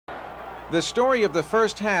The story of the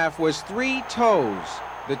first half was 3 toes.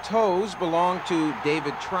 The toes belonged to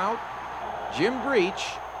David Trout, Jim Breach,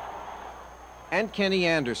 and Kenny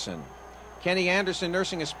Anderson. Kenny Anderson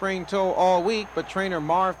nursing a sprained toe all week, but trainer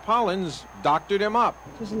Marv Pollins doctored him up.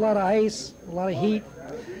 Just a lot of ice, a lot of heat,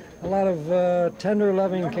 a lot of tender,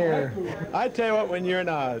 loving care. I tell you what, when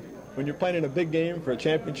you're playing in a big game for a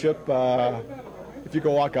championship, if you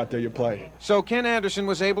go walk out there, you play. So Ken Anderson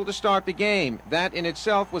was able to start the game. That in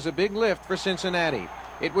itself was a big lift for Cincinnati.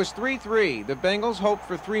 It was 3-3. The Bengals hoped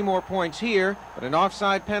for 3 more points here, but an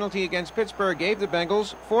offside penalty against Pittsburgh gave the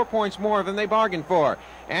Bengals 4 points more than they bargained for.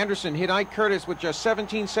 Anderson hit Ike Curtis with just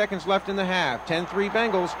 17 seconds left in the half. 10-3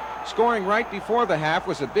 Bengals. Scoring right before the half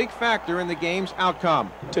was a big factor in the game's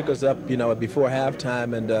outcome. Took us up, before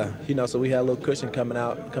halftime, and so we had a little cushion coming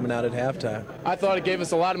out at halftime. I thought it gave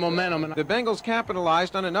us a lot of momentum. The Bengals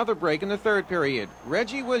capitalized on another break in the third period.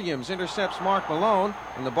 Reggie Williams intercepts Mark Malone,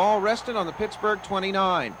 and the ball rested on the Pittsburgh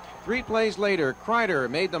 29. 3 plays later, Kreider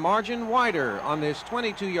made the margin wider on this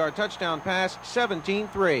 22-yard touchdown pass,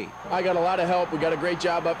 17-3. I got a lot of help. We got a great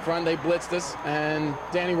job up front. They blitzed us, and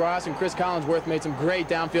Danny Ross and Chris Collinsworth made some great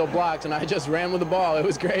downfield blocks, and I just ran with the ball. It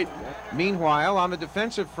was great. Meanwhile, on the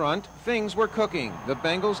defensive front, things were cooking. The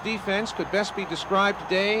Bengals' defense could best be described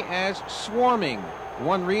today as swarming.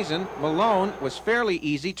 One reason, Malone was fairly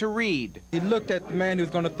easy to read. He looked at the man he was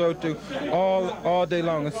going to throw to all day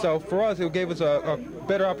long, and so for us, it gave us a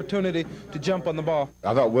better opportunity to jump on the ball.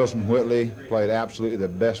 I thought Wilson Whitley played absolutely the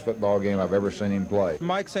best football game I've ever seen him play.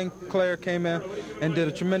 Mike St. Clair came in and did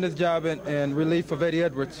a tremendous job in relief of Eddie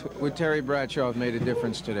Edwards. Would Terry Bradshaw have made a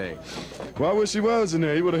difference today? Well, I wish he was in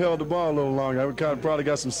there. He would have held the ball a little longer. I would probably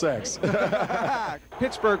got some sacks.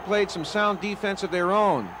 Pittsburgh played some sound defense of their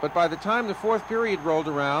own, but by the time the fourth period rolled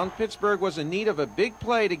around, Pittsburgh was in need of a big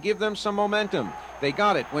play to give them some momentum. They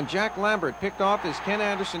got it when Jack Lambert picked off his Ken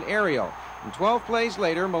Anderson aerial. And 12 plays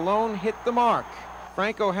later, Malone hit the mark.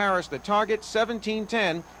 Franco Harris the target,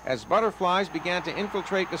 17-10, as butterflies began to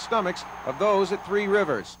infiltrate the stomachs of those at Three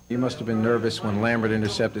Rivers. You must have been nervous when Lambert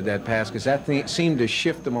intercepted that pass, because that thing seemed to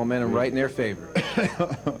shift the momentum right in their favor.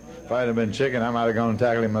 If I'd have been chicken, I might have gone and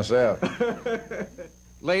tackled him myself.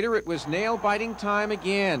 Later, it was nail-biting time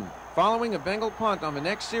again. Following a Bengal punt on the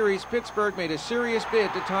next series, Pittsburgh made a serious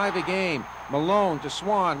bid to tie the game. Malone to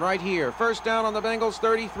Swan right here. First down on the Bengals'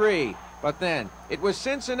 33. But then, it was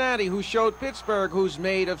Cincinnati who showed Pittsburgh who's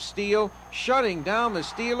made of steel, shutting down the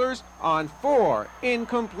Steelers on 4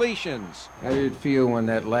 incompletions. How did it feel when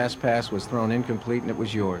that last pass was thrown incomplete and it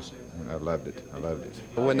was yours? I loved it. I loved it.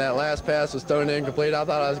 When that last pass was thrown incomplete, I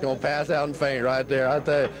thought I was going to pass out and faint right there. I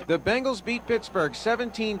tell you. The Bengals beat Pittsburgh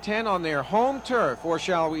 17-10 on their home turf, or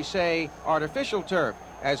shall we say artificial turf,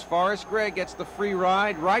 as Forrest Gregg gets the free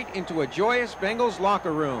ride right into a joyous Bengals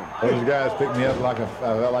locker room. Those guys picked me up like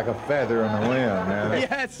a feather in the wind, man.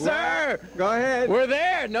 Yes, sir. Go ahead. We're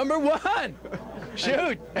there, number 1.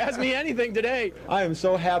 Shoot, ask me anything today. I am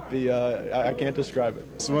so happy, I can't describe it.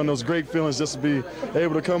 It's one of those great feelings just to be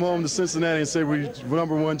able to come home to Cincinnati and say we're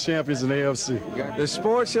 #1 champions in the AFC. The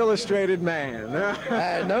Sports Illustrated man.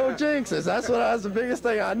 No jinxes. That's the biggest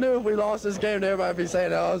thing. I knew if we lost this game, everybody would be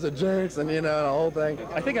saying, oh, it was a jinx, and, the whole thing.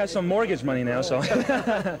 I think I have some mortgage money now, so.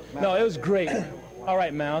 No, it was great. All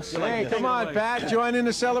right, Mouse. Hey, come on, Pat. Join in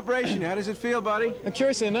the celebration. How does it feel, buddy?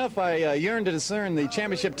 Curiously enough, I yearn to discern the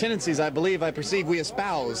championship tendencies I perceive we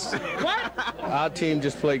espouse. What? Our team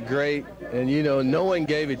just played great, and, no one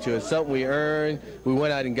gave it to us. Something we earned. We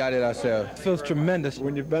went out and got it ourselves. It feels tremendous.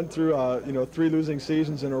 When you've been through, 3 losing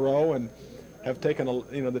seasons in a row and have taken,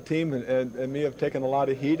 the team and me have taken a lot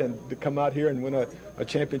of heat, and to come out here and win a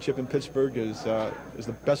championship in Pittsburgh is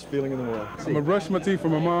the best feeling in the world. I'm gonna brush my teeth for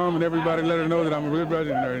my mom and everybody, let her know that I'm a real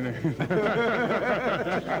brother and everything.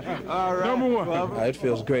 All right. #1. It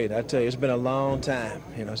feels great. I tell you, it's been a long time.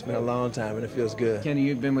 It's been a long time, and it feels good. Kenny,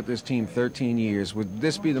 you've been with this team 13 years. Would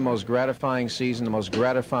this be the most gratifying season, the most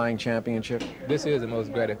gratifying championship? This is the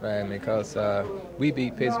most gratifying because we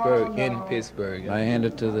beat Pittsburgh in Pittsburgh. I hand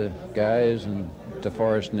it to the guys and to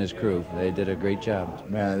Forrest and his crew. They did a great job.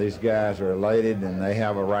 Man, these guys are elated, and they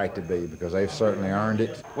have a right to be because they've certainly earned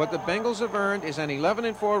it. What the Bengals have earned is an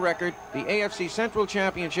 11-4 record, the AFC Central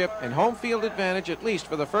Championship, and home field advantage at least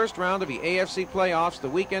for the first round of the AFC playoffs the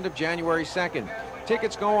weekend of January 2nd.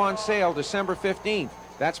 Tickets go on sale December 15th.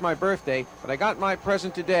 That's my birthday, but I got my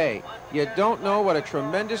present today. You don't know what a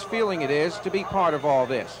tremendous feeling it is to be part of all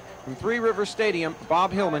this. From Three Rivers Stadium,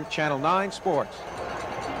 Bob Hillman, Channel 9 Sports.